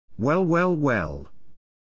Well, well, well.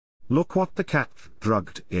 Look what the cat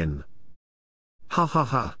drugged in. Ha ha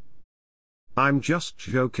ha. I'm just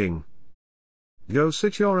joking. Go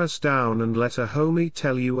sit your ass down and let a homie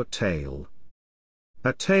tell you a tale.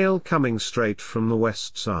 A tale coming straight from the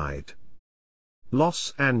west side.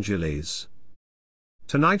 Los Angeles.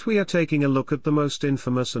 Tonight we are taking a look at the most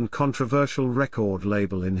infamous and controversial record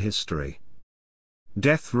label in history.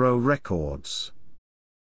 Death Row Records.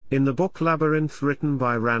 In the book Labyrinth written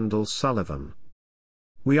by Randall Sullivan,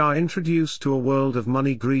 we are introduced to a world of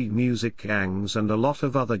money, greed, music gangs and a lot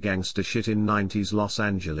of other gangster shit in 90s Los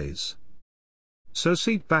Angeles. So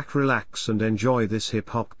sit back, relax and enjoy this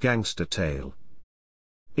hip-hop gangster tale.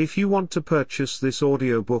 If you want to purchase this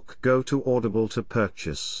audiobook, go to Audible to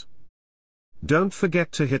purchase. Don't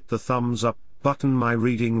forget to hit the thumbs up button, my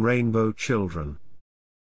reading rainbow children.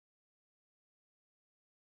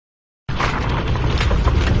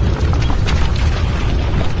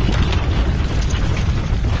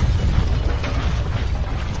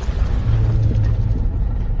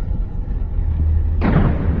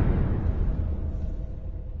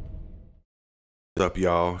 What's up,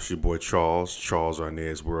 y'all? It's your boy Charles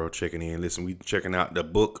Arnaz World checking in. Listen, we checking out the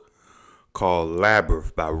book called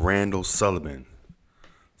Labyrinth by Randall Sullivan.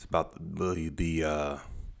 It's about the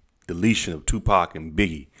deletion of Tupac and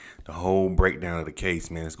Biggie, the whole breakdown of the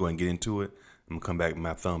case. Man, let's go ahead and get into it. I'm gonna come back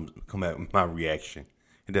with my reaction.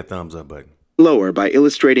 Hit that thumbs up button. Lower by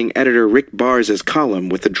illustrating editor Rick Barz's column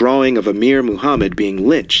with a drawing of Amir Muhammad being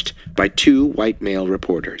lynched by two white male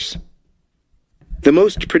reporters. The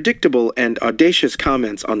most predictable and audacious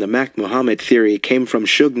comments on the Mac Muhammad theory came from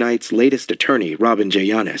Suge Knight's latest attorney, Robin J.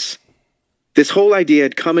 Yannis. This whole idea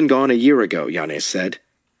had come and gone a year ago, Yannis said,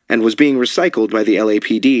 and was being recycled by the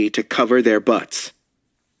LAPD to cover their butts.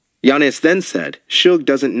 Yannis then said Suge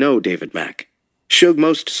doesn't know David Mack. Suge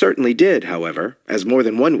most certainly did, however, as more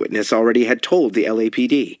than one witness already had told the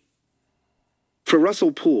LAPD. For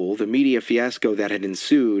Russell Poole, the media fiasco that had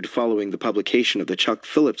ensued following the publication of the Chuck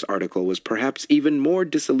Phillips article was perhaps even more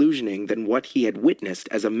disillusioning than what he had witnessed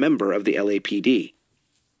as a member of the LAPD.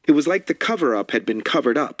 It was like the cover-up had been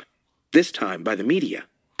covered up, this time by the media,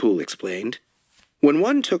 Poole explained. When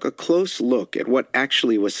one took a close look at what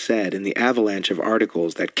actually was said in the avalanche of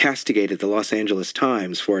articles that castigated the Los Angeles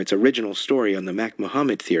Times for its original story on the Mac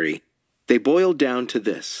Muhammad theory, they boiled down to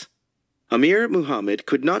this. Amir Muhammad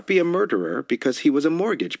could not be a murderer because he was a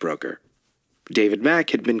mortgage broker. David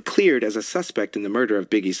Mack had been cleared as a suspect in the murder of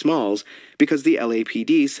Biggie Smalls because the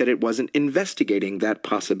LAPD said it wasn't investigating that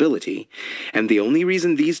possibility, and the only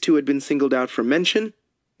reason these two had been singled out for mention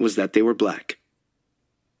was that they were black.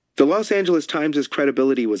 The Los Angeles Times'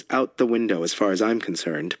 credibility was out the window as far as I'm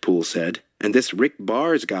concerned, Poole said, and this Rick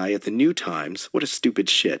Barrs guy at the New Times, what a stupid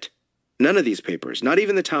shit. None of these papers, not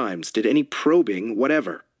even the Times, did any probing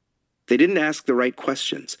whatever. They didn't ask the right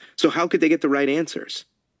questions, so how could they get the right answers?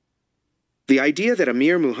 The idea that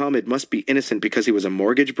Amir Muhammad must be innocent because he was a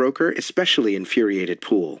mortgage broker especially infuriated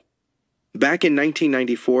Poole. Back in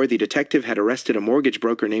 1994, the detective had arrested a mortgage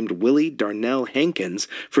broker named Willie Darnell Hankins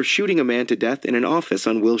for shooting a man to death in an office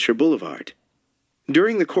on Wilshire Boulevard.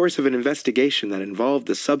 During the course of an investigation that involved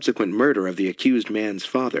the subsequent murder of the accused man's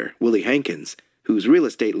father, Willie Hankins, whose real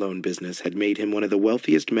estate loan business had made him one of the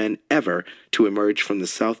wealthiest men ever to emerge from the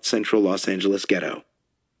South Central Los Angeles ghetto.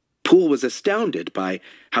 Poole was astounded by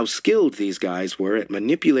how skilled these guys were at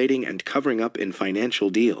manipulating and covering up in financial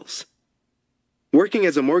deals. Working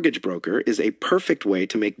as a mortgage broker is a perfect way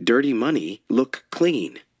to make dirty money look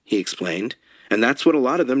clean, he explained, and that's what a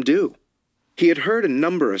lot of them do. He had heard a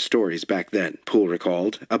number of stories back then, Poole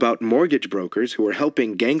recalled, about mortgage brokers who were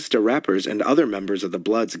helping gangsta rappers and other members of the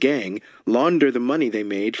Bloods gang launder the money they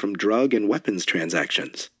made from drug and weapons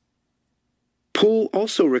transactions. Poole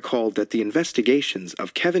also recalled that the investigations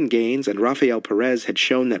of Kevin Gaines and Rafael Perez had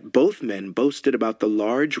shown that both men boasted about the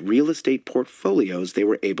large real estate portfolios they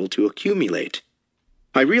were able to accumulate.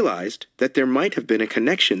 I realized that there might have been a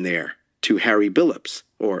connection there to Harry Billups,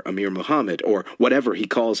 or Amir Muhammad, or whatever he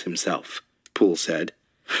calls himself, Poole said.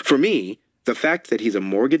 For me, the fact that he's a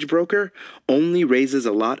mortgage broker only raises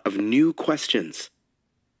a lot of new questions.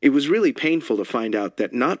 It was really painful to find out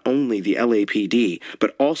that not only the LAPD,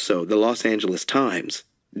 but also the Los Angeles Times,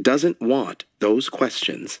 doesn't want those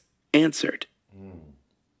questions answered.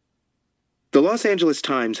 The Los Angeles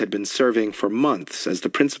Times had been serving for months as the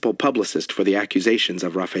principal publicist for the accusations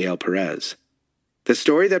of Rafael Perez. The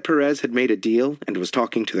story that Perez had made a deal and was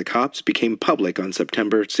talking to the cops became public on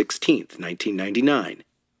September 16, 1999,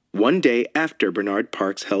 one day after Bernard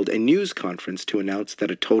Parks held a news conference to announce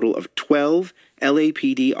that a total of 12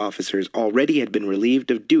 LAPD officers already had been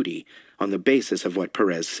relieved of duty on the basis of what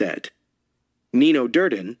Perez said. Nino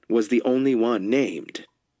Durden was the only one named.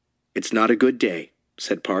 "It's not a good day,"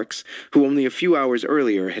 said Parks, who only a few hours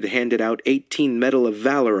earlier had handed out 18 Medal of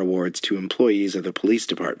Valor awards to employees of the police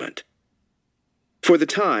department. For the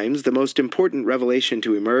Times, the most important revelation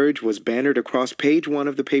to emerge was bannered across page 1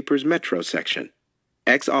 of the paper's Metro section.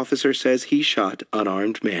 Ex-officer says he shot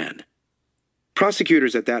unarmed man.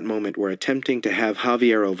 Prosecutors at that moment were attempting to have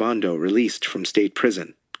Javier Ovando released from state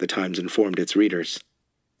prison, the Times informed its readers.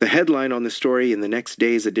 The headline on the story in the next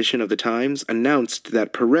day's edition of the Times announced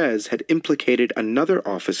that Perez had implicated another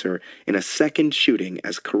officer in a second shooting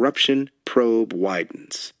as corruption probe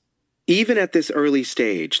widens. Even at this early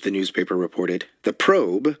stage, the newspaper reported, the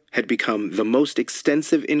probe had become the most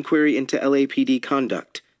extensive inquiry into LAPD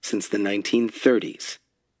conduct since the 1930s.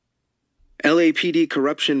 LAPD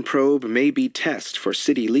corruption probe may be test for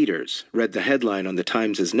city leaders, read the headline on the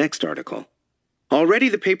Times' next article. Already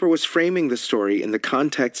the paper was framing the story in the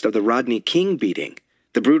context of the Rodney King beating,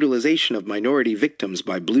 the brutalization of minority victims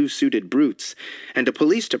by blue-suited brutes, and a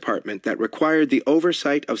police department that required the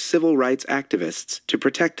oversight of civil rights activists to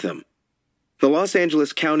protect them. The Los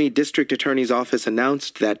Angeles County District Attorney's Office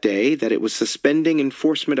announced that day that it was suspending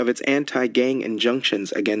enforcement of its anti-gang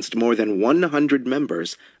injunctions against more than 100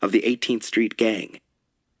 members of the 18th Street Gang.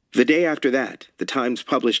 The day after that, the Times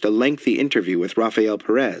published a lengthy interview with Rafael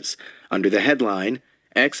Perez under the headline,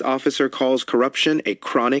 "Ex-Officer Calls Corruption a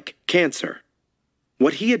Chronic Cancer."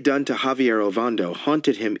 What he had done to Javier Ovando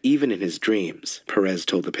haunted him even in his dreams, Perez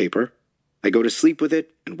told the paper. "I go to sleep with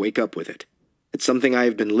it and wake up with it. It's something I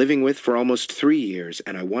have been living with for almost 3 years,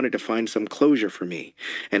 and I wanted to find some closure for me,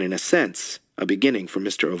 and in a sense, a beginning for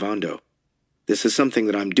Mr. Ovando. This is something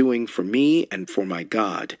that I'm doing for me and for my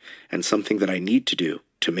God, and something that I need to do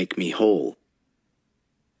to make me whole."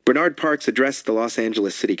 Bernard Parks addressed the Los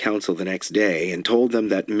Angeles City Council the next day and told them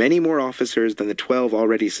that many more officers than the 12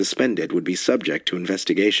 already suspended would be subject to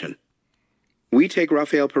investigation. "We take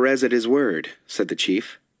Rafael Perez at his word," said the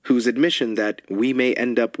chief, whose admission that we may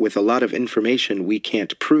end up with a lot of information we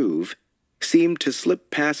can't prove seemed to slip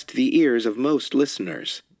past the ears of most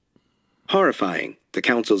listeners. Horrifying, the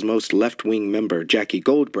council's most left-wing member, Jackie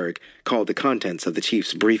Goldberg, called the contents of the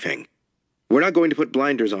chief's briefing. "We're not going to put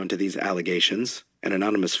blinders onto these allegations," an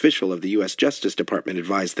anonymous official of the U.S. Justice Department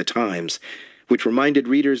advised the Times, which reminded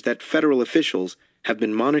readers that federal officials have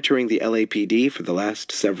been monitoring the LAPD for the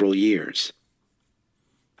last several years.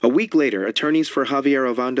 A week later, attorneys for Javier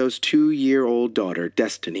Ovando's 2-year-old daughter,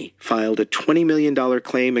 Destiny, filed a $20 million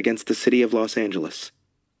claim against the city of Los Angeles.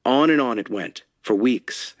 On and on it went, for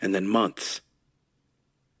weeks and then months.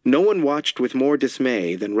 No one watched with more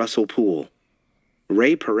dismay than Russell Poole.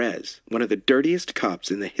 Ray Perez, one of the dirtiest cops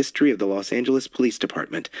in the history of the Los Angeles Police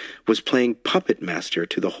Department, was playing puppet master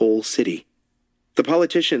to the whole city. The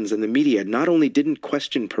politicians and the media not only didn't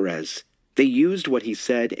question Perez, they used what he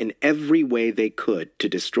said in every way they could to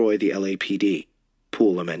destroy the LAPD,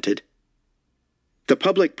 Poole lamented. The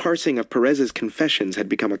public parsing of Perez's confessions had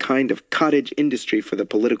become a kind of cottage industry for the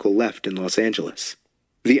political left in Los Angeles.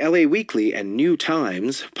 The LA Weekly and New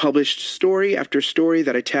Times published story after story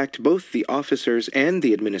that attacked both the officers and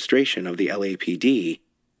the administration of the LAPD,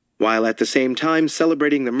 while at the same time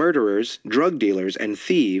celebrating the murderers, drug dealers, and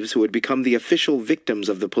thieves who had become the official victims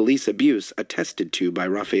of the police abuse attested to by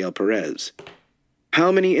Rafael Perez.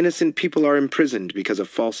 "How many innocent people are imprisoned because of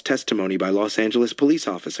false testimony by Los Angeles police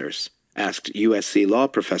officers?" asked USC law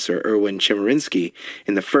professor Erwin Chemerinsky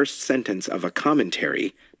in the first sentence of a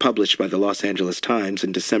commentary published by the Los Angeles Times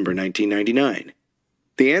in December 1999.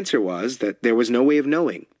 The answer was that there was no way of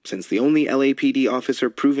knowing, since the only LAPD officer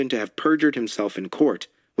proven to have perjured himself in court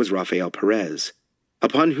was Rafael Perez,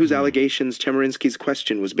 upon whose allegations Chemerinsky's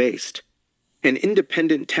question was based. An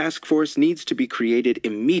independent task force needs to be created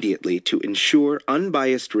immediately to ensure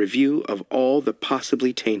unbiased review of all the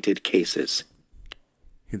possibly tainted cases.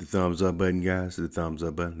 Hit the thumbs up button, guys. Hit the thumbs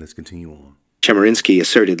up button. Let's continue on. Chemerinsky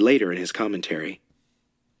asserted later in his commentary.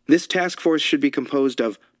 This task force should be composed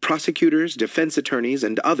of prosecutors, defense attorneys,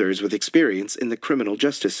 and others with experience in the criminal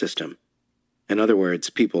justice system. In other words,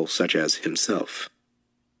 people such as himself.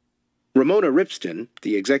 Ramona Ripston,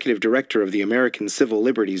 the executive director of the American Civil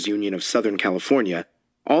Liberties Union of Southern California,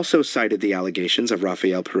 also cited the allegations of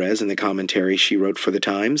Rafael Perez in the commentary she wrote for the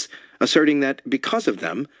Times, asserting that because of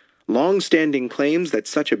them, long-standing claims that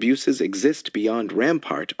such abuses exist beyond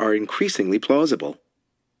Rampart are increasingly plausible.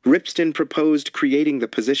 Ripston proposed creating the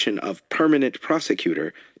position of permanent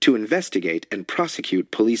prosecutor to investigate and prosecute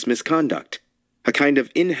police misconduct, a kind of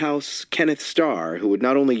in-house Kenneth Starr who would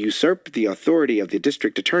not only usurp the authority of the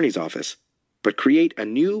district attorney's office, but create a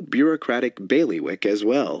new bureaucratic bailiwick as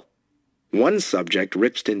well. One subject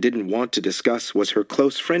Ripston didn't want to discuss was her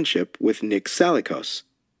close friendship with Nick Salikos,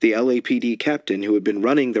 the LAPD captain who had been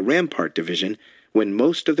running the Rampart Division when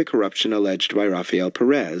most of the corruption alleged by Rafael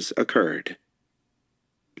Perez occurred.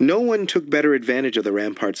 No one took better advantage of the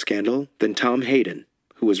Rampart scandal than Tom Hayden,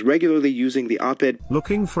 who was regularly using the op-ed.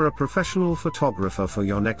 Looking for a professional photographer for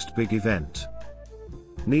your next big event?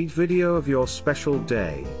 Need video of your special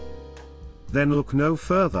day? Then look no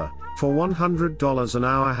further. For $100 an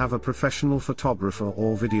hour, have a professional photographer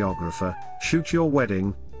or videographer shoot your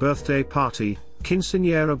wedding, birthday party,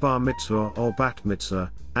 quinceañera, bar mitzvah or bat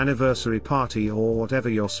mitzvah, anniversary party, or whatever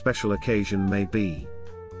your special occasion may be.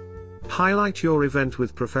 Highlight your event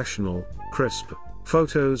with professional, crisp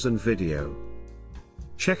photos and video.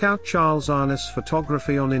 Check out Charles Arness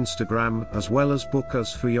Photography on Instagram, as well as book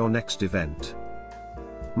us for your next event.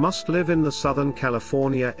 Must live in the Southern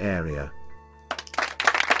California area.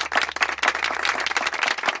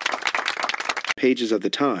 Pages of the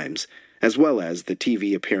Times, as well as the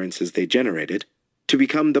TV appearances they generated, to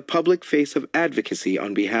become the public face of advocacy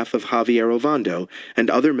on behalf of Javier Ovando and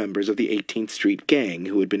other members of the 18th Street Gang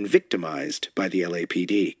who had been victimized by the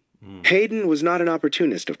LAPD. Hayden was not an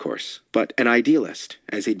opportunist, of course, but an idealist,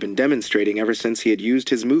 as he'd been demonstrating ever since he had used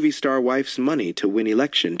his movie star wife's money to win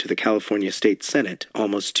election to the California State Senate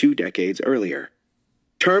almost 2 decades earlier.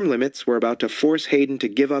 Term limits were about to force Hayden to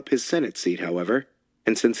give up his Senate seat, however,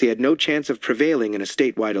 and since he had no chance of prevailing in a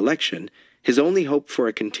statewide election, his only hope for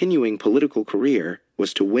a continuing political career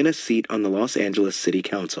was to win a seat on the Los Angeles City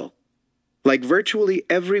Council. Like virtually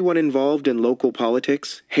everyone involved in local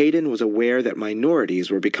politics, Hayden was aware that minorities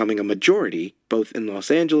were becoming a majority both in Los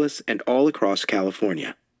Angeles and all across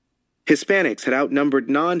California. Hispanics had outnumbered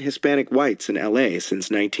non-Hispanic whites in LA since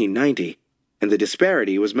 1990, and the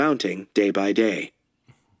disparity was mounting day by day.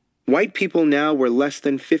 White people now were less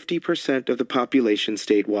than 50% of the population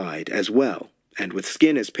statewide as well, and with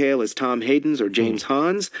skin as pale as Tom Hayden's or James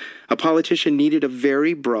Hahn's, a politician needed a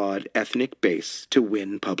very broad ethnic base to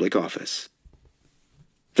win public office.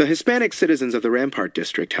 The Hispanic citizens of the Rampart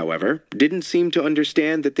District, however, didn't seem to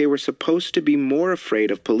understand that they were supposed to be more afraid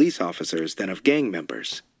of police officers than of gang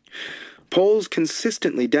members. Polls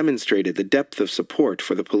consistently demonstrated the depth of support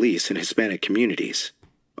for the police in Hispanic communities.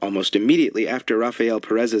 Almost immediately after Rafael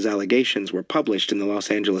Perez's allegations were published in the Los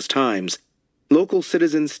Angeles Times, local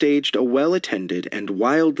citizens staged a well-attended and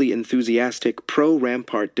wildly enthusiastic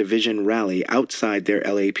pro-Rampart Division rally outside their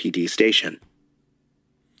LAPD station.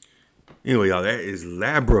 Anyway, y'all, that is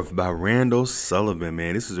Labyrinth by Randall Sullivan,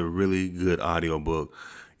 man. This is a really good audiobook.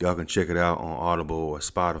 Y'all can check it out on Audible or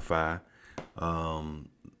Spotify.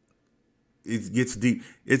 It gets deep.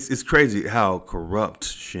 It's crazy how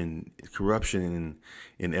corruption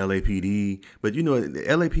in LAPD. But you know, the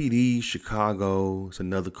LAPD, Chicago, it's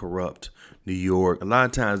another corrupt. New York. A lot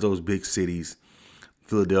of times those big cities,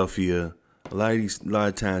 Philadelphia, a lot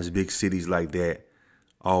of times big cities like that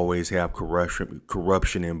always have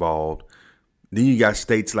corruption involved. Then you got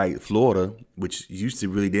states like Florida, which used to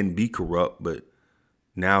really didn't be corrupt, but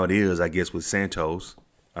now it is, I guess, with Santos.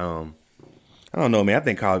 I don't know, man. I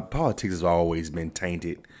think politics has always been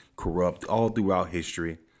tainted, corrupt all throughout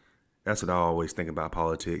history. That's what I always think about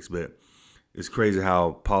politics. But it's crazy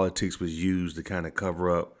how politics was used to kind of cover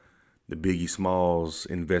up the Biggie Smalls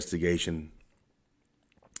investigation.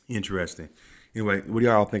 Interesting. Anyway, what do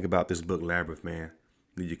y'all think about this book, Labyrinth, man?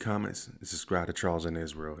 Leave your comments and subscribe to Charles in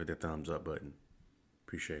Israel. Hit that thumbs up button.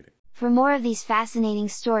 Appreciate it. For more of these fascinating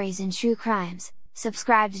stories and true crimes,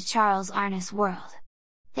 subscribe to Charles Arness World.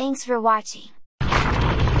 Thanks for watching.